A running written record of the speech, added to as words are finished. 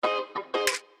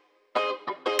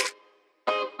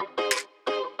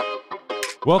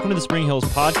Welcome to the Spring Hills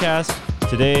Podcast.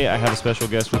 Today I have a special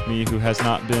guest with me who has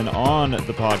not been on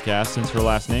the podcast since her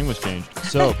last name was changed.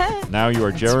 So now you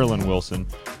are Jerilyn Wilson.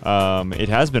 It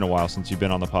has been a while since you've been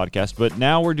on the podcast, but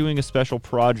now we're doing a special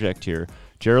project here.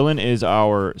 Jerilyn is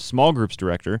our small groups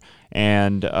director,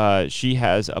 and she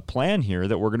has a plan here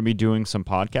that we're going to be doing some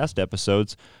podcast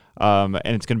episodes, and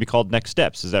it's going to be called Next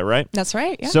Steps. Is that right? That's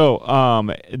right, yeah.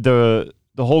 So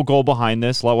the whole goal behind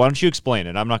this, why don't you explain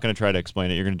it? I'm not going to try to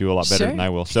explain it. You're going to do a lot better than I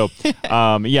will. So,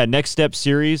 Next Step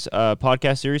series,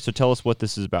 podcast series. So tell us what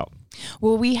this is about.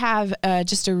 Well, we have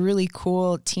just a really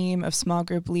cool team of small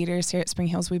group leaders here at Spring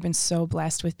Hills. We've been so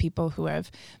blessed with people who have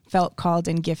felt called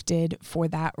and gifted for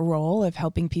that role of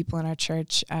helping people in our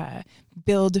church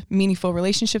build meaningful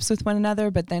relationships with one another,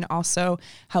 but then also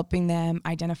helping them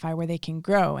identify where they can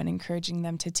grow and encouraging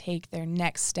them to take their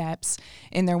next steps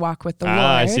in their walk with the Lord.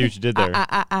 I see what you did there.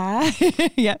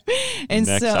 Yeah. And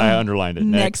next, so I underlined it.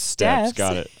 Next steps.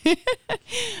 Got it.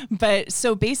 But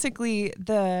so basically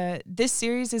this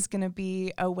series is going to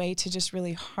be a way to just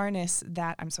really harness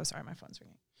that. I'm so sorry. My phone's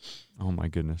ringing. Oh my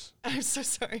goodness. I'm so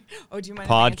sorry. Oh, do you mind?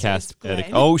 Podcast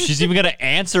etiquette. Oh, she's even going to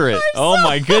answer it.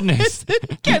 My goodness.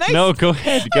 Can I? No, go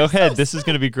ahead. Go ahead. This is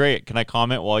going to be great. Can I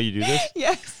comment while you do this?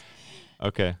 Yes.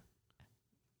 Okay.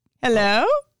 Hello?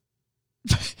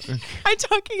 I'm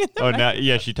talking in the microphone.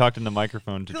 Yeah, she talked in the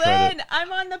microphone to try Glenn,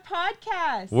 I'm on the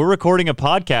podcast. We're recording a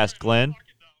podcast, Glenn.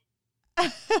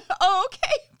 Oh,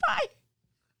 okay. Bye.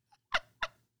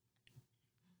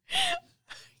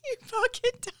 You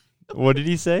fucking dialed. What did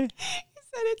he say? He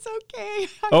said it's okay.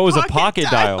 It was a pocket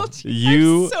dial. I'm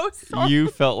so sorry. You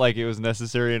felt like it was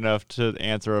necessary enough to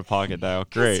answer a pocket dial.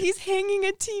 Great. He's hanging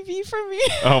a TV for me.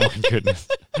 Oh my goodness.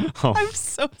 Oh. I'm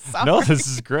so sorry. No, this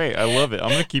is great. I love it. I'm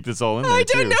gonna keep this all in there. I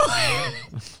don't too.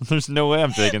 know. There's no way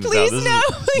I'm taking this Please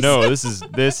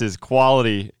out. This is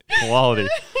quality.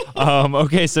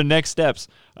 Okay, so next steps.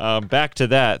 Back to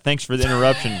that. Thanks for the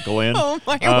interruption, Glenn. Oh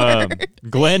my word.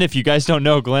 Glenn, if you guys don't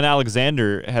know, Glenn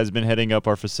Alexander has been heading up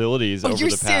our facilities over the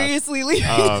past. You're seriously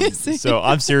leaving this in. So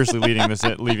I'm seriously leaving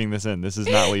this in. This is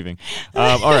not leaving.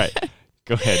 All right.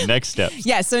 Go ahead. Next steps.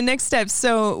 Yeah. So next steps.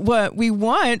 So what we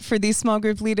want for these small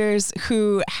group leaders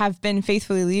who have been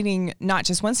faithfully leading not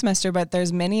just one semester, but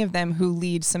there's many of them who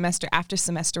lead semester after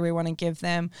semester. We want to give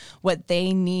them what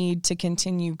they need to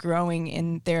continue growing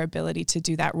in their ability to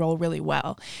do that role really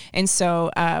well. And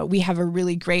so we have a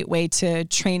really great way to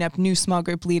train up new small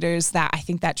group leaders that I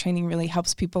think that training really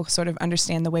helps people sort of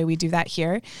understand the way we do that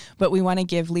here. But we want to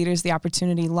give leaders the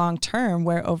opportunity long term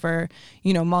where over,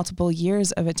 multiple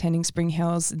years of attending Spring Hills,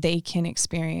 they can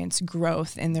experience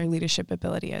growth in their leadership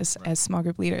ability as small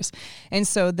group leaders. And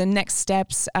so the Next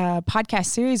Steps podcast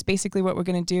series, basically what we're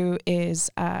going to do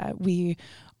is we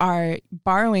are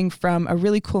borrowing from a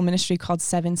really cool ministry called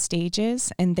 7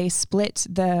 Stages, and they split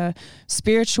the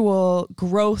spiritual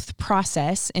growth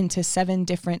process into 7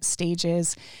 different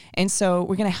stages. And so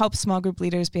we're going to help small group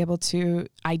leaders be able to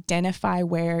identify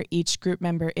where each group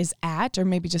member is at, or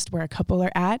maybe just where a couple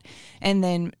are at, and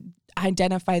then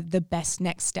identify the best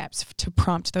next steps to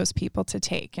prompt those people to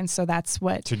take. And so that's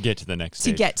what... To get to the next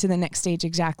stage. To get to the next stage,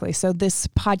 exactly. So this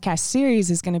podcast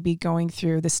series is going to be going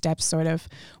through the steps sort of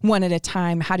one at a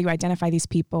time. How do you identify these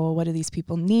people? What do these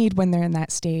people need when they're in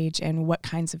that stage? And what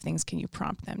kinds of things can you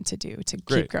prompt them to do to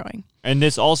keep growing? And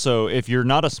this also, if you're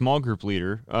not a small group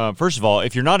leader, first of all,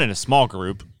 if you're not in a small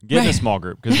group, get in a small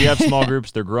group. Because we have small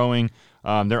groups, they're growing,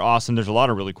 they're awesome. There's a lot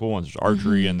of really cool ones. There's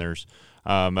archery and there's...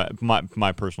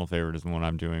 my personal favorite is the one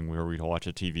I'm doing where we watch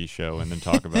a TV show and then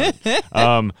talk about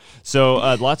it. So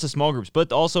lots of small groups,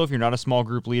 but also if you're not a small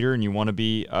group leader and you want to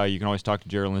be, you can always talk to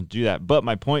Jerilyn to do that. But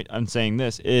my point I'm saying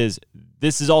this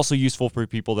is also useful for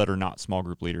people that are not small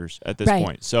group leaders at this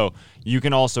point. So you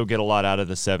can also get a lot out of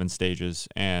the 7 stages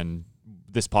and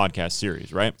this podcast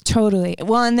series, right? Totally.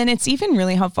 Well, and then it's even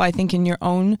really helpful, I think, in your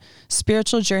own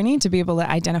spiritual journey to be able to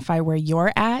identify where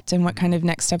you're at and what kind of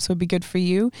next steps would be good for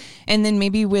you. And then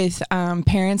maybe with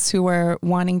parents who are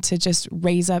wanting to just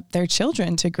raise up their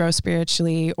children to grow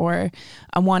spiritually, or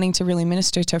wanting to really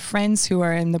minister to friends who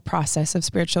are in the process of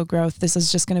spiritual growth, this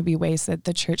is just going to be ways that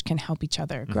the church can help each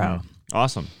other grow. Mm-hmm.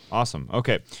 Awesome.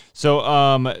 Okay.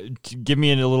 So give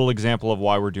me a little example of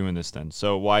why we're doing this then.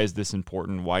 So why is this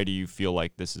important? Why do you feel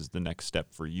like this is the next step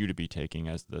for you to be taking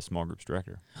as the small groups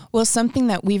director? Well, something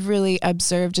that we've really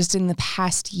observed just in the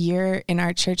past year in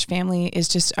our church family is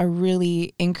just a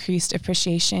really increased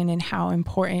appreciation in how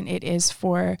important it is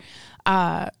for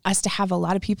us to have a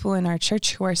lot of people in our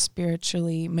church who are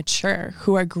spiritually mature,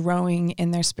 who are growing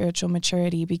in their spiritual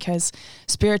maturity, because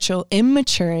spiritual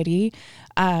immaturity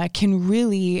can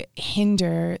really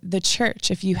hinder the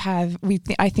church. If you have,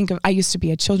 I used to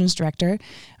be a children's director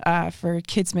for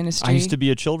kids ministry. I used to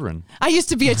be a children. I used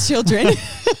to be a children.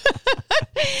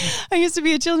 I used to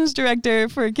be a children's director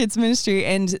for kids ministry,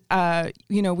 and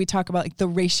we talk about like the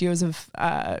ratios of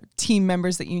team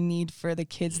members that you need for the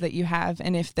kids that you have,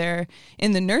 and if they're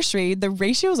in the nursery, the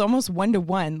ratio is almost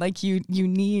 1-to-1. Like you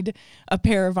need a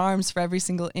pair of arms for every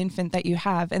single infant that you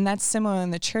have, and that's similar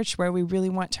in the church, where we really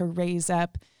want to raise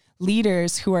up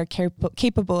leaders who are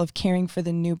capable of caring for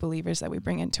the new believers that we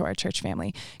bring into our church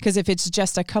family. Because if it's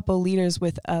just a couple leaders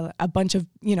with a bunch of,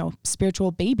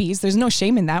 spiritual babies, there's no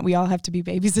shame in that. We all have to be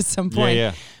babies at some point.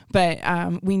 Yeah.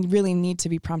 But we really need to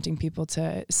be prompting people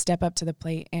to step up to the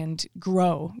plate and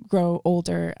grow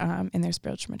older in their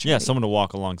spiritual maturity. Yeah, someone to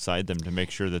walk alongside them to make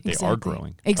sure that they are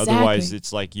growing. Exactly. Otherwise,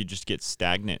 it's like you just get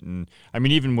stagnant. And I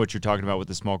mean, even what you're talking about with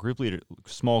the small group leaders,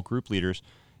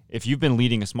 if you've been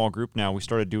leading a small group now, we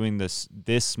started doing this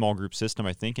small group system,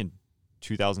 I think, in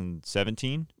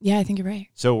 2017. Yeah, I think you're right.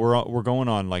 So we're going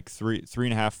on like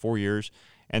 3.5, 4 years,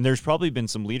 and there's probably been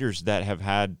some leaders that have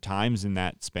had times in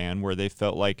that span where they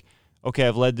felt like, okay,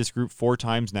 I've led this group 4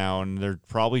 times now, and they're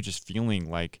probably just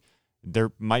feeling like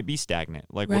there might be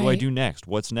stagnant. Like, What do I do next?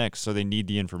 What's next? So they need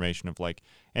the information of like,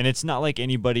 and it's not like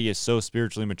anybody is so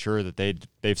spiritually mature that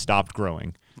they've stopped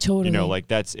growing. Totally.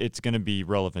 It's going to be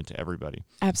relevant to everybody.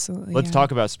 Absolutely. Let's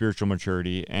talk about spiritual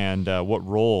maturity and what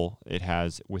role it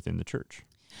has within the church.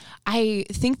 I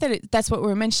think that that's what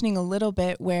we're mentioning a little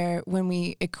bit, where when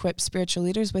we equip spiritual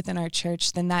leaders within our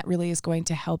church, then that really is going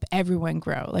to help everyone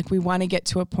grow. Like, we want to get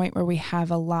to a point where we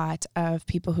have a lot of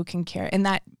people who can care, and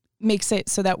that makes it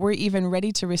so that we're even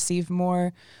ready to receive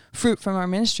more fruit from our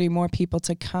ministry, more people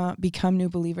to become new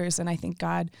believers. And I think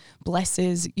God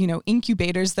blesses,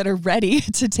 incubators that are ready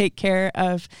to take care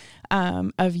of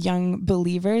young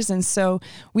believers. And so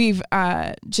we've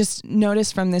just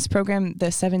noticed from this program,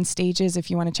 the 7 stages,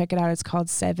 if you want to check it out, it's called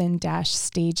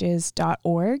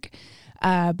 7-stages.org.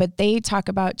 But they talk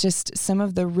about just some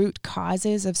of the root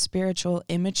causes of spiritual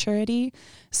immaturity.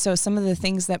 So some of the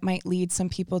things that might lead some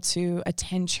people to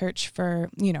attend church for,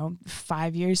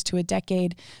 5 years to a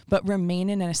decade, but remain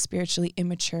in a spiritually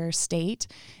immature state.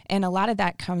 And a lot of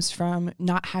that comes from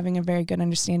not having a very good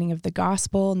understanding of the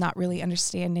gospel, not really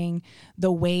understanding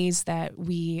the ways that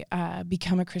we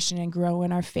become a Christian and grow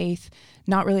in our faith,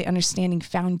 not really understanding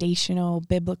foundational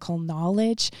biblical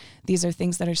knowledge. These are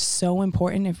things that are so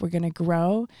important if we're going to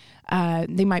grow.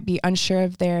 They might be unsure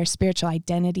of their spiritual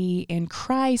identity in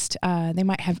Christ. They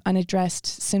might have unaddressed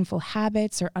sinful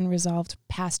habits or unresolved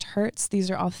past hurts.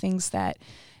 These are all things that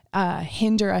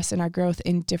hinder us in our growth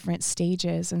in different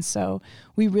stages. And so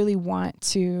we really want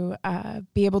to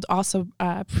be able to also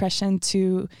press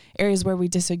into areas where we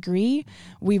disagree.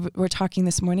 We're talking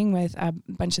this morning with a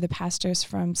bunch of the pastors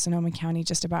from Sonoma County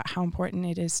just about how important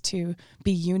it is to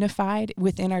be unified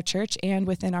within our church and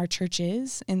within our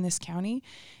churches in this county.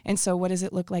 And so what does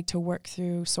it look like to work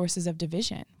through sources of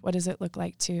division? What does it look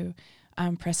like to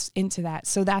press into that?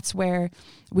 So that's where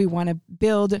we want to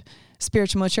build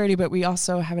spiritual maturity, but we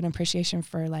also have an appreciation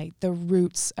for like the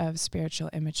roots of spiritual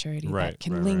immaturity that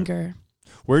can linger.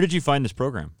 Where did you find this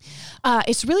program?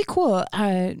 It's really cool.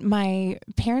 My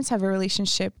parents have a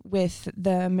relationship with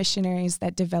the missionaries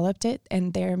that developed it,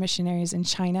 and they're missionaries in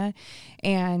China.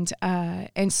 And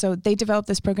so they developed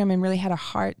this program and really had a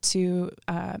heart to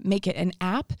make it an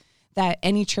app that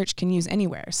any church can use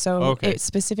anywhere. So it's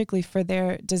specifically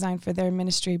designed for their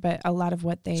ministry, but a lot of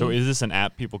what they... So is this an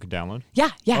app people can download?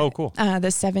 Yeah. Oh, cool.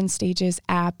 The 7 Stages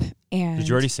app. And did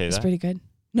you already say that? It's pretty good.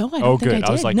 No, I don't think I did.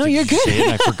 I was like, no, you're good. Say it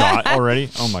and I forgot already.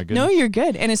 Oh my goodness. No, you're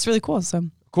good. And it's really cool. So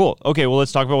cool. Okay, well,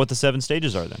 let's talk about what the 7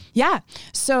 stages are then. Yeah.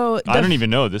 So I don't even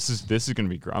know. This is going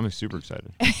to be. I'm super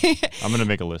excited. I'm going to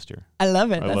make a list here. I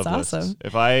love it. I That's love awesome. Lists.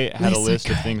 If I had a list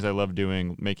of things I love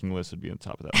doing, making lists would be on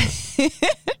top of that list.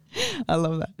 I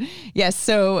love that. Yes.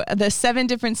 So the 7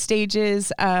 different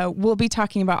stages, we'll be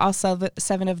talking about all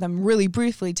 7 of them really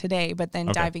briefly today, but then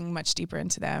diving much deeper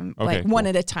into them, one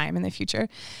at a time in the future.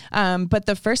 But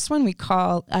the first one we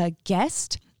call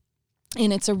guest.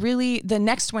 And it's the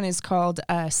next one is called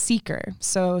seeker.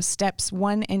 So steps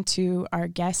 1 and 2 are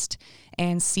guest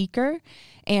and seeker.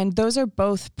 And those are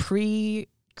both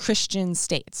Christian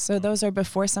states. So those are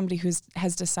before somebody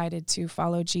has decided to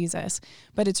follow Jesus.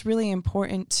 But it's really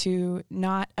important to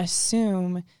not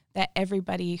assume that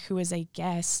everybody who is a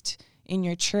guest in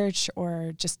your church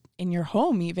or just in your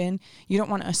home even, you don't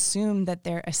want to assume that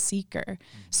they're a seeker.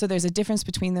 So there's a difference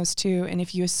between those two. And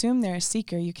if you assume they're a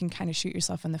seeker, you can kind of shoot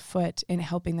yourself in the foot in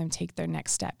helping them take their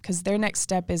next step, because their next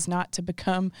step is not to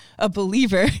become a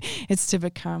believer, it's to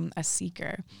become a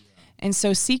seeker. And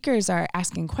so seekers are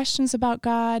asking questions about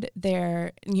God.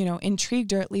 They're,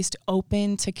 intrigued or at least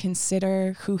open to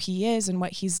consider who he is and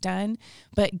what he's done.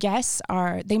 But guests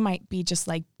they might be just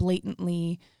like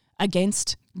blatantly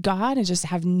against God and just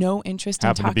have no interest in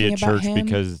talking about him. Happen to be at church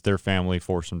because their family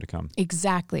forced them to come.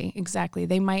 Exactly.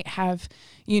 They might have,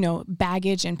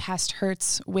 baggage and past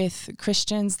hurts with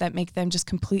Christians that make them just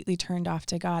completely turned off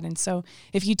to God. And so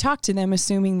if you talk to them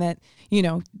assuming that,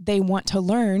 they want to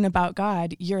learn about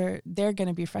God, they're going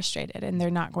to be frustrated and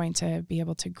they're not going to be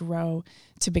able to grow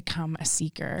to become a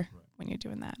seeker when you're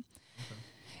doing that.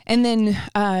 And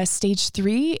then stage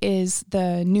 3 is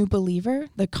the new believer,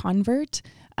 the convert.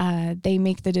 They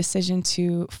make the decision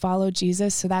to follow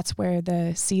Jesus. So that's where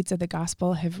the seeds of the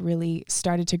gospel have really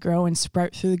started to grow and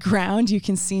sprout through the ground. You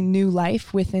can see new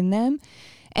life within them.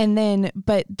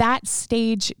 But that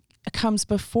stage comes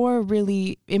before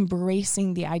really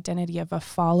embracing the identity of a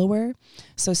follower.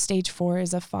 So stage 4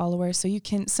 is a follower. So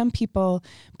some people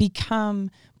become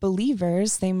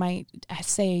believers. They might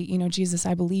say, Jesus,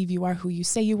 I believe you are who you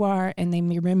say you are. And they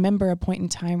may remember a point in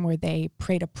time where they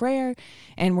prayed a prayer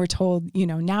and were told,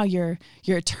 now your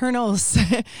eternal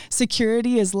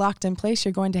security is locked in place.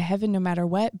 You're going to heaven no matter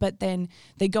what. But then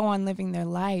they go on living their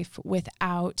life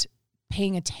without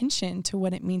paying attention to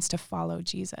what it means to follow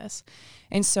Jesus.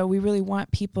 And so we really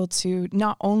want people to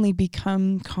not only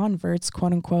become converts,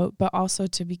 quote unquote, but also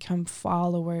to become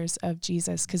followers of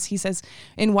Jesus. Because he says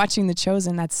in watching The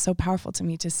Chosen, that's so powerful to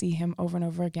me to see him over and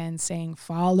over again saying,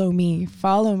 follow me,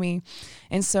 follow me.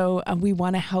 And so we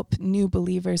want to help new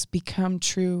believers become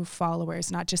true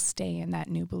followers, not just stay in that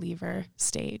new believer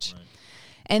stage. Right.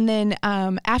 And then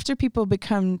after people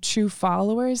become true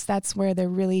followers, that's where they're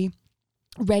really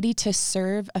ready to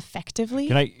serve effectively.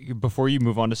 Can I, before you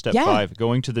move on to step 5,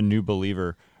 going to the new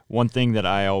believer, one thing that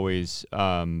I always,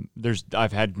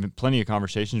 I've had plenty of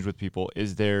conversations with people,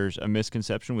 is there's a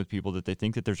misconception with people that they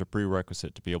think that there's a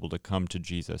prerequisite to be able to come to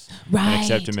Jesus and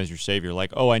accept him as your Savior.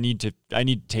 Like, I need to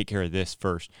take care of this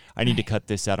first. I need to cut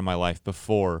this out of my life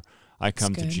before I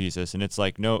come to Jesus. And it's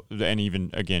like, no, and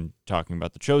even again, talking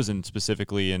about The Chosen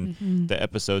specifically in the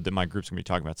episode that my group's gonna be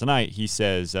talking about tonight, he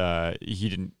says he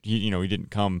didn't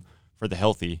come for the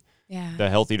healthy. Yeah. The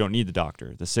healthy don't need the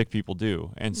doctor. The sick people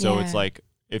do. And so it's like,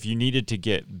 if you needed to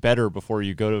get better before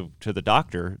you go to the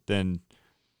doctor, then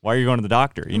why are you going to the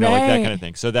doctor? Like that kind of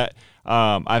thing. So that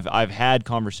I've had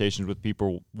conversations with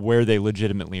people where they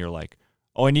legitimately are like,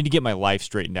 I need to get my life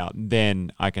straightened out,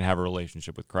 then I can have a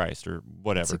relationship with Christ or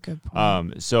whatever. That's a good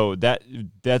point. So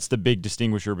that's the big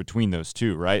distinguisher between those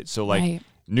two, right? So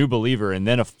new believer and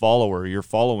then a follower, you're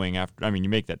following after, you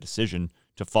make that decision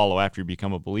to follow after you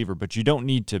become a believer, but you don't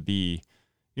need to be,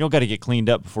 you don't got to get cleaned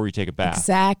up before you take a bath.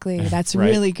 Exactly. That's right?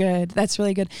 Really good. That's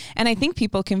really good. And I think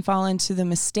people can fall into the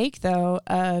mistake though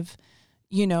of,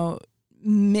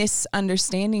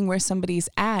 misunderstanding where somebody's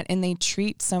at, and they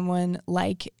treat someone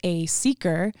like a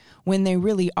seeker when they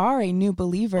really are a new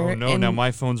believer. Oh no, now my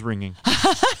phone's ringing.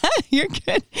 You're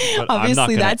good. But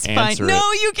obviously that's fine. It.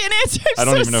 No, you can answer. I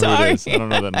don't even know who it is. I don't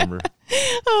know that number.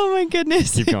 Oh my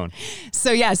goodness. Keep going.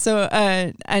 So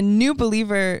a new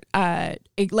believer,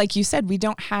 like you said, we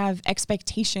don't have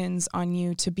expectations on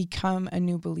you to become a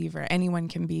new believer. Anyone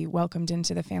can be welcomed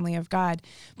into the family of God.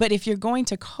 But if you're going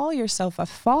to call yourself a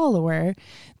follower,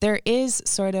 there is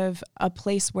sort of a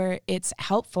place where it's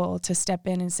helpful to step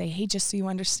in and say, hey, just so you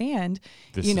understand,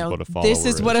 this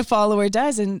is what a follower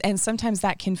does. And sometimes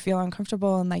that can feel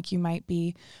uncomfortable, and like you might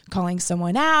be calling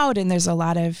someone out, and there's a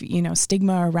lot of,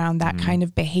 stigma around that kind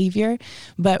of behavior.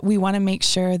 But we want to make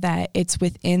sure that it's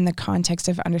within the context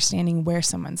of understanding where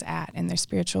someone's at in their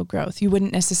spiritual growth. You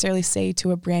wouldn't necessarily say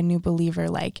to a brand new believer,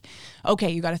 like,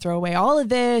 okay, you got to throw away all of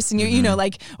this. And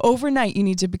like overnight, you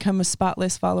need to become a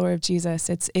spotless follower of Jesus.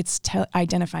 It's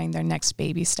identifying their next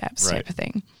baby steps type of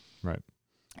thing. Right.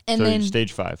 And so then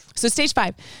stage 5. So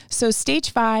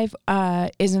stage 5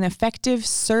 is an effective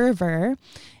server.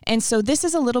 And so this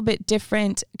is a little bit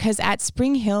different because at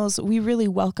Spring Hills, we really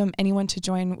welcome anyone to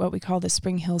join what we call the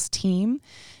Spring Hills team.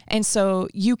 And so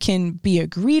you can be a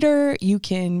greeter, you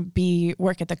can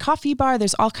work at the coffee bar.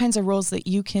 There's all kinds of roles that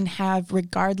you can have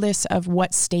regardless of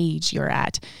what stage you're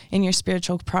at in your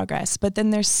spiritual progress. But then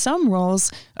there's some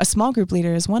roles, a small group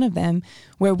leader is one of them,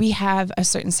 where we have a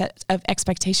certain set of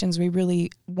expectations. We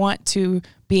really want to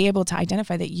be able to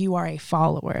identify that you are a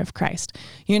follower of Christ.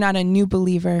 You're not a new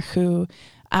believer who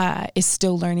is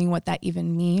still learning what that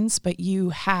even means, but you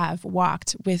have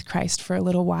walked with Christ for a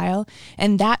little while,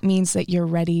 and that means that you're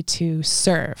ready to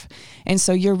serve. And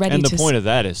so you're ready to... And the point of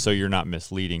that is so you're not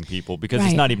misleading people, because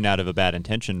it's not even out of a bad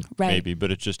intention, maybe, but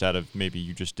it's just out of maybe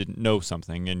you just didn't know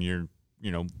something, and you're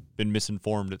been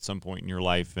misinformed at some point in your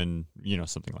life and,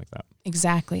 something like that.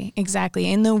 Exactly.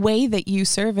 And the way that you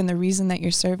serve and the reason that you're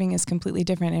serving is completely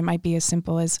different. It might be as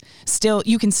simple as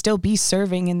you can still be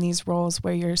serving in these roles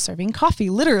where you're serving coffee,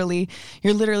 literally.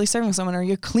 You're literally serving someone, or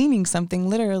you're cleaning something,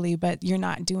 literally, but you're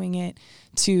not doing it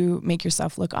to make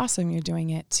yourself look awesome. You're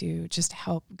doing it to just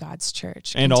help God's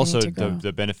church. And also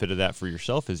the benefit of that for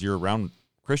yourself is you're around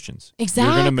Christians.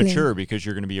 Exactly. You're going to mature because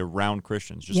you're going to be around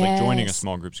Christians. Just like joining a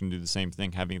small group is going to do the same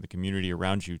thing, having the community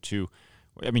around you too.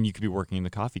 I mean, you could be working in the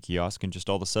coffee kiosk and just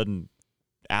all of a sudden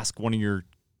ask one of your,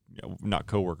 not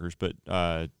coworkers, but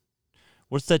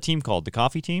what's that team called? The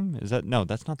coffee team? No,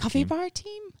 that's not the coffee team. Bar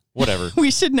team? Whatever.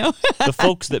 We should know. The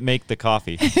folks that make the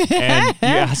coffee. And you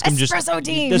ask them Espresso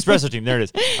team. The espresso team, there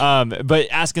it is. But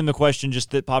ask them the question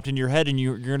just that popped into your head, and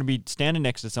you're going to be standing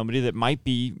next to somebody that might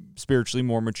be spiritually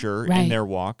more mature in their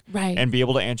walk, and be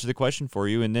able to answer the question for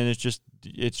you. And then it's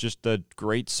just a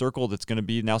great circle that's going to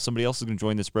be, now somebody else is going to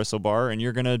join the espresso bar, and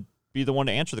you're going to be the one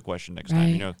to answer the question next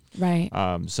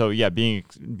time. So yeah, being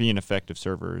an effective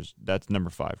server that's number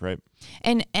 5, right?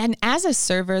 And as a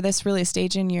server, that's really a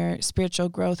stage in your spiritual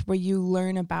growth where you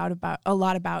learn about a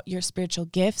lot about your spiritual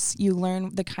gifts. You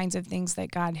learn the kinds of things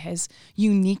that God has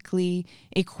uniquely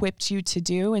equipped you to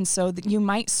do. And so that you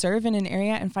might serve in an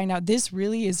area and find out this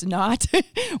really is not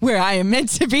where I am meant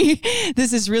to be.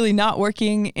 This is really not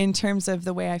working in terms of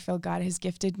the way I feel God has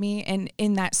gifted me. And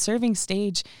in that serving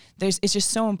stage, it's just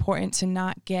so important to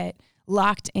not get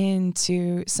locked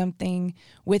into something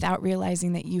without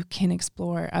realizing that you can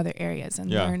explore other areas and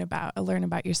learn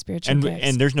about your spiritual gifts.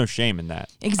 And there's no shame in that.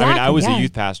 Exactly. I mean, I was a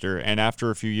youth pastor, and after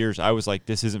a few years, I was like,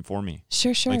 this isn't for me.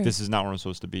 Sure. Like, this is not where I'm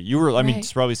supposed to be. You were, I mean,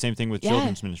 it's probably the same thing with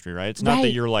children's ministry, right? It's not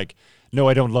that you're like, no,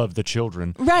 I don't love the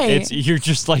children. Right. You're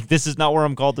just like, this is not where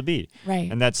I'm called to be.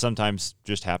 Right. And that sometimes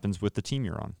just happens with the team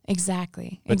you're on.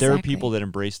 Exactly. But there are people that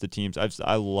embrace the teams.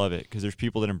 I love it because there's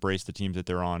people that embrace the teams that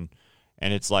they're on.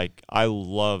 And it's like, I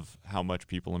love how much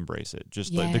people embrace it.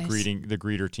 Just like the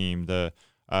greeter team, the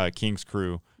King's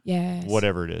Crew,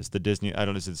 whatever it is, the Disney. I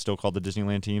don't know, is it still called the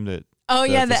Disneyland team? That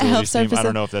helps our. I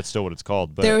don't know if that's still what it's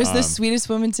called. But there was the sweetest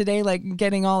woman today, like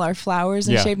getting all our flowers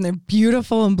in shape, and they're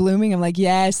beautiful and blooming. I'm like,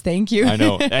 yes, thank you. I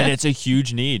know, and it's a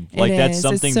huge need. Like that's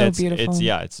something it's so that's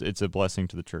beautiful. It's a blessing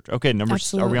to the church. Okay,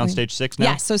 are we on stage 6 now?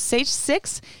 Yeah. So stage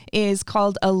 6 is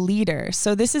called a leader.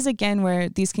 So this is again where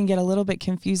these can get a little bit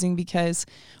confusing because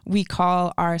we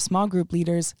call our small group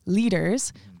leaders,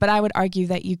 but I would argue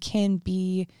that you can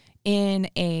be in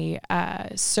a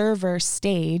server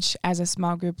stage as a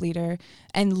small group leader,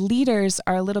 and leaders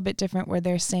are a little bit different where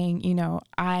they're saying,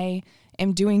 I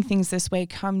am doing things this way,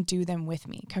 come do them with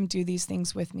me, come do these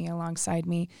things with me alongside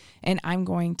me, and I'm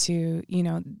going to,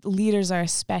 leaders are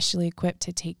especially equipped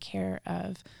to take care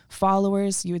of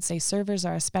followers. You would say servers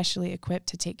are especially equipped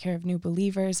to take care of new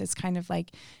believers. It's kind of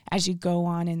like as you go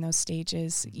on in those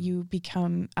stages, you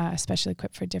become especially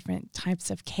equipped for different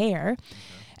types of care.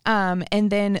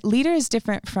 And then leader is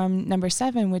different from number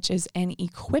 7, which is an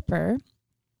equipper.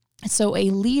 So a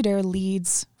leader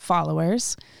leads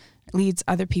followers, leads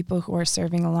other people who are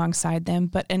serving alongside them,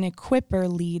 but an equipper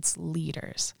leads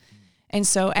leaders. And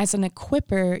so as an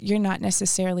equipper, you're not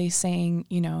necessarily saying,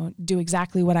 do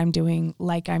exactly what I'm doing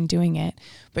like I'm doing it,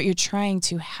 but you're trying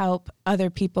to help other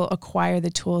people acquire the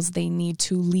tools they need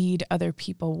to lead other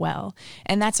people well.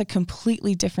 And that's a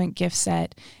completely different gift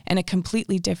set and a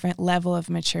completely different level of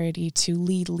maturity to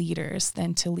lead leaders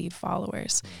than to lead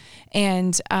followers.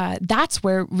 And that's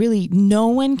where really no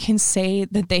one can say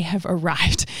that they have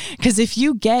arrived. Because if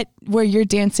you get where you're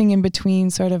dancing in between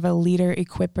sort of a leader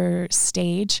equipper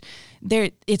stage,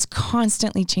 it's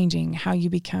constantly changing how you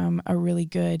become a really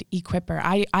good equipper.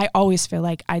 I always feel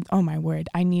like, oh my word,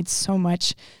 I need so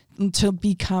much to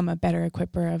become a better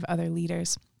equipper of other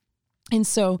leaders. And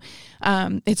so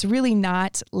it's really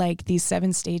not like these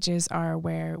 7 stages are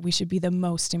where we should be the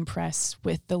most impressed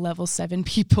with the level 7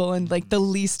 people and like the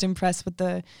least impressed with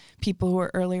the people who are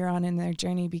earlier on in their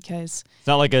journey, because it's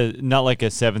not like a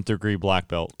 7th degree black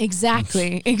belt.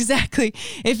 Exactly.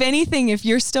 If anything, if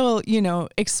you're still,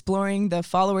 exploring the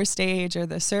follower stage or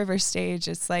the server stage,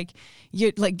 it's like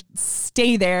you like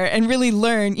stay there and really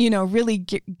learn, really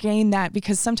gain that,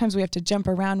 because sometimes we have to jump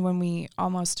around when we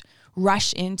almost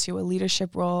rush into a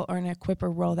leadership role or an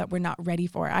equipper role that we're not ready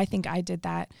for. I think I did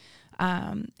that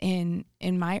in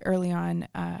my early on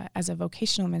as a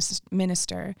vocational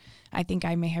minister. I think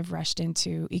I may have rushed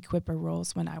into equipper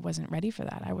roles when I wasn't ready for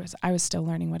that. I was still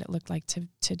learning what it looked like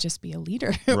to just be a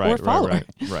leader or follower.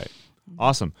 Right.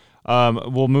 Awesome.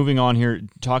 Well, moving on here,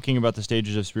 talking about the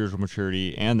stages of spiritual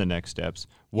maturity and the next steps.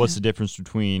 What's the difference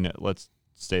between, let's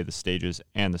say the stages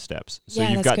and the steps. So Yeah,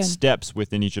 you've that's got good. steps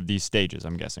within each of these stages,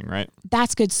 I'm guessing, right?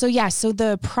 That's good. So so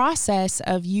the process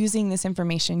of using this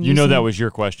information. You know that was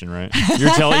your question, right?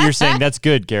 You're saying that's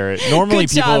good, Garett. Normally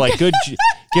Good people are job. like, good,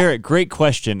 Garett, great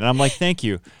question. And I'm like, thank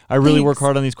you. I really work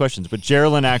hard on these questions. But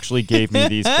Jerilyn actually gave me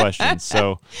these questions.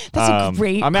 So That's a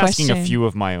great I'm asking a question. few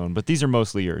of my own, but these are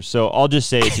mostly yours. So I'll just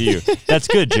say it to you. That's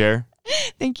good, Jer.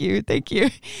 Thank you.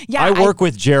 Yeah, I work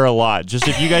with Jer a lot. Just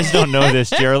if you guys don't know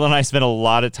this, Jerilyn and I spend a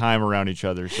lot of time around each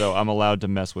other, so I'm allowed to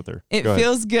mess with her. It Go ahead.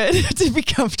 feels good to be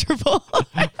comfortable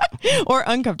or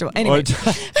uncomfortable. Anyway.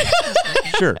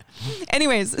 Sure.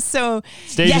 Anyways, so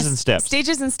Stages and steps.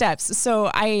 Stages and steps.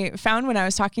 So I found when I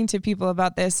was talking to people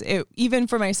about this, even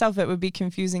for myself, it would be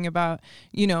confusing about,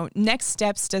 next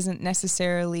steps doesn't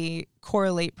necessarily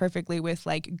correlate perfectly with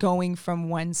like going from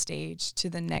one stage to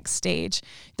the next stage.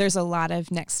 There's a lot of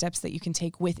next steps that you can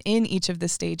take within each of the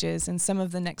stages, and some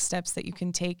of the next steps that you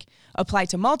can take apply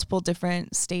to multiple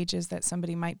different stages that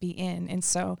somebody might be in. And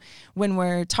so when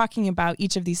we're talking about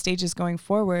each of these stages going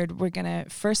forward, we're going to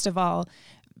first of all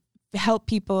help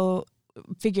people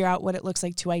figure out what it looks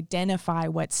like to identify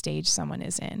what stage someone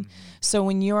is in. So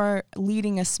when you're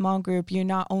leading a small group, you're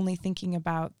not only thinking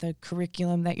about the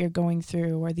curriculum that you're going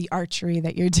through or the archery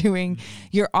that you're doing,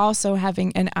 you're also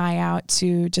having an eye out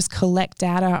to just collect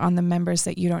data on the members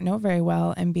that you don't know very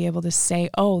well and be able to say,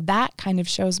 oh, that kind of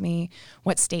shows me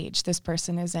what stage this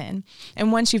person is in.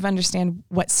 And once you've understand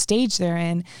what stage they're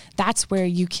in, that's where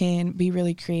you can be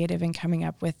really creative in coming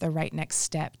up with the right next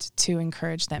step to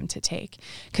encourage them to take.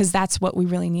 Because that's what we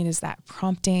really need, is that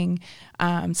prompting,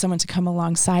 someone to come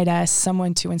alongside us,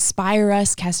 someone to inspire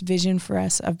us, cast vision for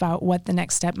us about what the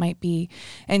next step might be.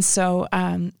 And so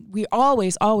we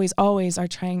always are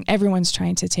trying, everyone's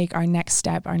trying to take our next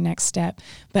step.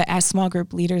 But as small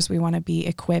group leaders, we want to be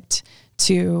equipped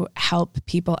to help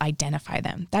people identify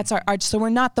them. That's our so we're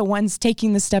not the ones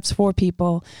taking the steps for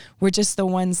people. We're just the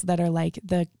ones that are like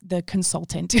the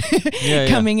consultant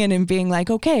coming in and being like,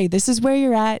 okay, this is where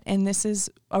you're at, and this is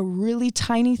a really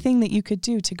tiny thing that you could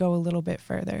do to go a little bit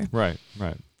further. Right.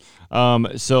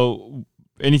 So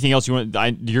anything else you want?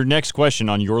 Your next question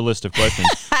on your list of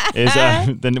questions is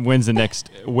then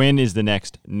when is the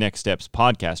next steps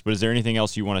podcast? But is there anything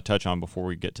else you want to touch on before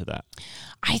we get to that?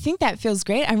 I think that feels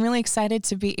great. I'm really excited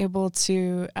to be able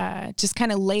to just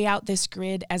kind of lay out this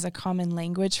grid as a common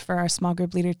language for our small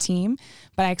group leader team,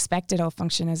 but I expect it'll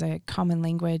function as a common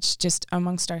language just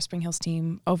amongst our Spring Hills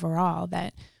team overall,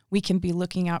 that we can be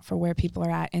looking out for where people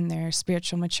are at in their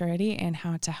spiritual maturity and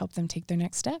how to help them take their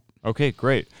next step. Okay,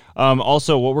 great.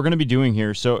 Also, what we're going to be doing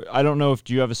here, so I don't know if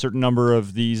do you have a certain number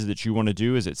of these that you want to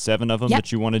do? Is it 7 of them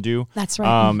that you want to do? That's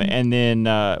right. And then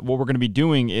what we're going to be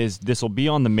doing is this will be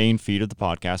on the main feed of the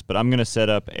podcast, but I'm going to set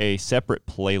up a separate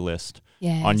playlist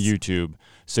on YouTube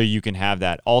so you can have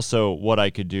that. Also, what I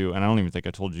could do, and I don't even think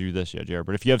I told you this yet, Jared,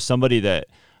 but if you have somebody that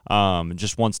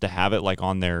just wants to have it like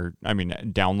on their,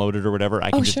 download it or whatever, I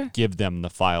can just give them the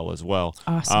file as well.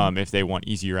 Awesome. If they want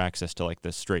easier access to like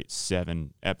the straight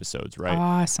 7 episodes, right?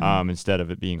 Awesome. Instead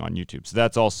of it being on YouTube. So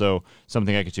that's also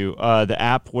something I could do. The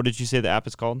app, what did you say the app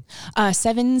is called?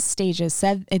 7 stages.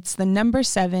 It's the number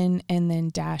 7 and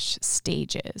then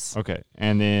 -stages. Okay.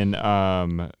 And then,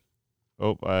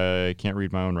 I can't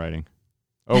read my own writing.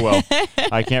 Oh, well,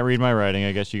 I can't read my writing.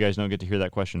 I guess you guys don't get to hear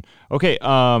that question. Okay.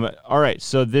 All right.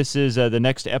 So this is the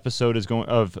next episode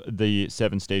of the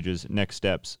 7 stages next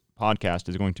steps podcast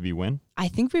is going to be when? I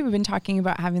think we've been talking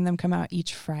about having them come out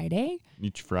each Friday.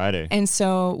 Each Friday. And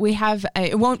so we have,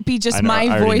 it won't be just my I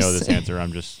voice. already know this answer.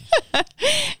 I'm just...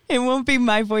 It won't be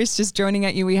my voice just droning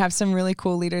at you. We have some really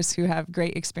cool leaders who have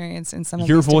great experience in some of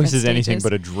Your these voice is different anything stages.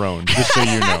 but a drone, just so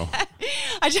you know.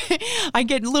 I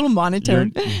get a little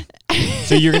monotone.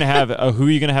 So you're going to have, who are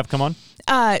you going to have come on?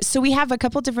 So we have a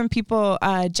couple different people.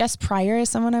 Jess Pryor is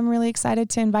someone I'm really excited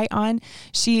to invite on.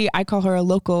 I call her a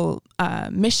local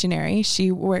missionary.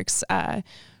 She works, oh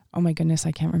my goodness,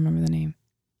 I can't remember the name.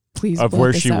 Please. Of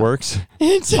where she works?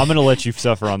 I'm going to let you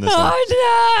suffer on this one.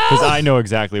 Because I know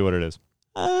exactly what it is.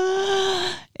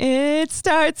 It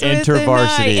starts with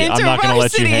InterVarsity. I'm not going to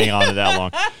let you hang on to that long.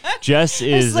 Jess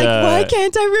is... why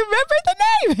can't I remember the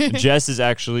name? Jess is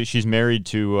actually... She's married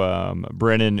to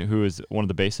Brennan, who is one of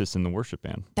the bassists in the worship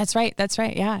band. That's right,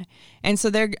 yeah. And so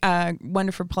they're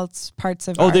wonderful parts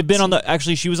of they've been on the...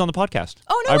 Actually, she was on the podcast.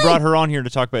 Oh, no I way. brought her on here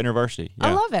to talk about InterVarsity. Yeah.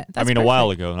 I love it. That's a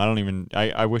while ago. And I don't even...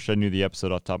 I wish I knew the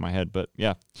episode off the top of my head, but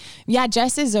yeah. Yeah,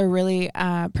 Jess is a really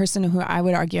person who I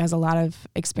would argue has a lot of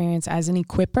experience as an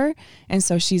equipper. And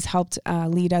so she's helped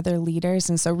lead other leaders.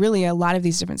 And so really a lot of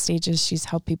these different stages, she's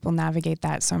helped people navigate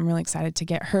that. So I'm really excited to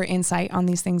get her insight on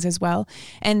these things as well.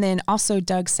 And then also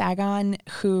Doug Sagon,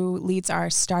 who leads our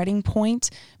Starting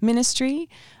Point ministry.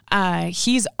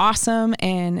 He's awesome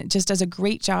and just does a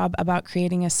great job about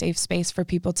creating a safe space for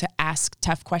people to ask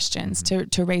tough questions,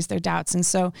 to raise their doubts. And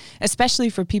so especially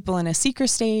for people in a seeker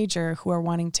stage or who are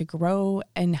wanting to grow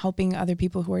and helping other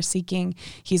people who are seeking,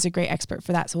 he's a great expert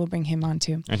for that. So we'll bring him on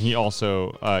too. And he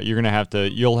also,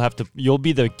 you'll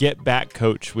be the get back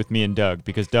coach with me and Doug,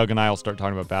 because Doug and I will start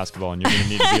talking about basketball and you're going to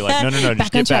need to be like, no,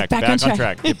 just get back on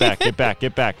track,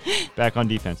 get back on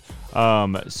defense.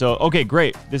 So, okay,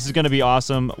 great. This is going to be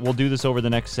awesome. We'll do this over the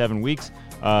next 7 weeks.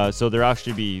 So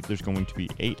there's going to be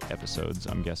 8 episodes,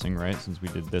 I'm guessing, right? Since we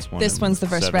did this one. This one's the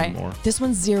first, right? More. This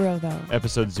one's 0 though.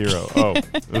 Episode 0. Oh,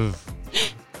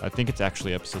 I think it's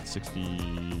actually episode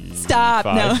 65. Stop.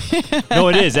 No,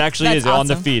 it is. Actually, That's is awesome. On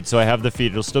the feed. So I have the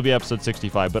feed. It'll still be episode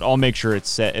 65, but I'll make sure it's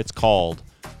set. It's called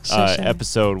Sure.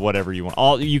 episode whatever you want.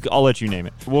 I'll let you name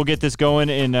it. We'll get this going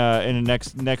in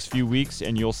the next few weeks,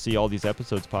 and you'll see all these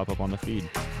episodes pop up on the feed.